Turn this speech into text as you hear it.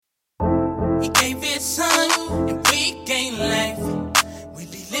He gave his son, and we gain life. We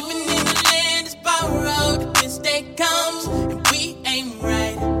be living in the land that's borrowed. The this day comes, and we ain't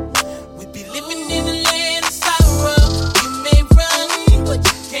right. We be living in the land of sorrow. You may run, but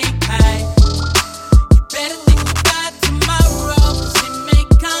you can't hide. You better think about tomorrow, 'cause it may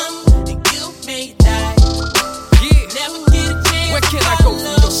come, and you may die. Yeah. Never get a chance. Where can I go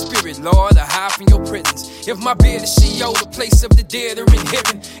from your spirit, Lord? I hide from your presence. If my bed is Sheol, the place of the dead are in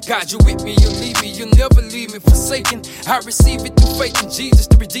heaven. God, you with me, you'll leave me, you'll never leave me forsaken. I receive it through faith in Jesus,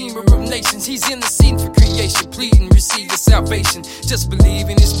 the Redeemer of nations. He's in the scene for creation, pleading, receive your salvation. Just believe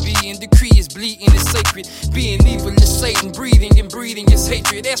in his being, decree is bleeding, is sacred. Being evil is Satan, breathing and breeding is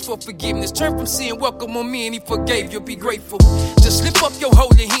hatred. Ask for forgiveness, turn from sin, welcome on me, and he forgave, you'll be grateful. Just lift up your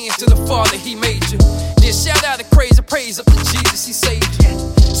holy hands to the Father, he made you. Then shout out a praise up to Jesus, he saved you.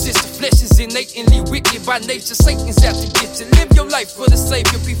 Since the flesh is innately wicked by nature, Satan's out to get you. Live your life for the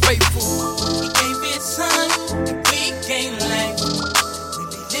Savior, be faithful. He gave his son, and we gain life. We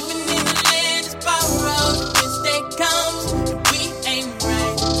be living in the land that's borrowed. This day comes, and we ain't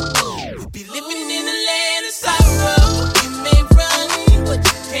right. We be living in the land of sorrow. You may run, but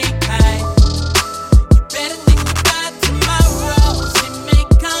you can't hide. You better think about tomorrow, 'cause it may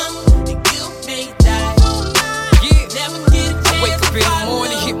come, and you may die. Yeah. Never get a chance. I wake up in the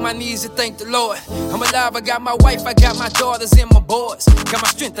morning, hit my knees and thank the Lord. I'm alive, I got my wife, I got my daughters and my boys. Got my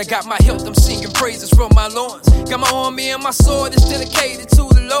strength, I got my health, I'm singing praises from my loins. Got my army and my sword, it's dedicated to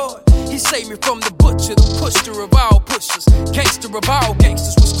the Lord. He saved me from the butcher, the pusher of all pushers. Gangster of all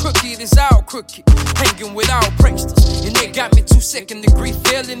gangsters, was crooked is all crooked. Hanging with all pranksters, and they got me 2 second-degree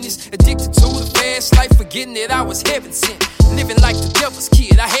felonies. Addicted to the fast life, forgetting that I was heaven sent. Living like the devil's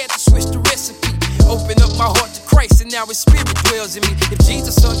kid, I had to switch the recipe. Open up my heart to Christ, and now his spirit dwells in me. If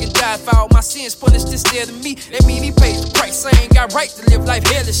Jesus sung and died for all my sins, punished instead of me, that mean he paid the price. I ain't got right to live life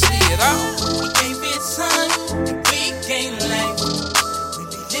hellishly at all.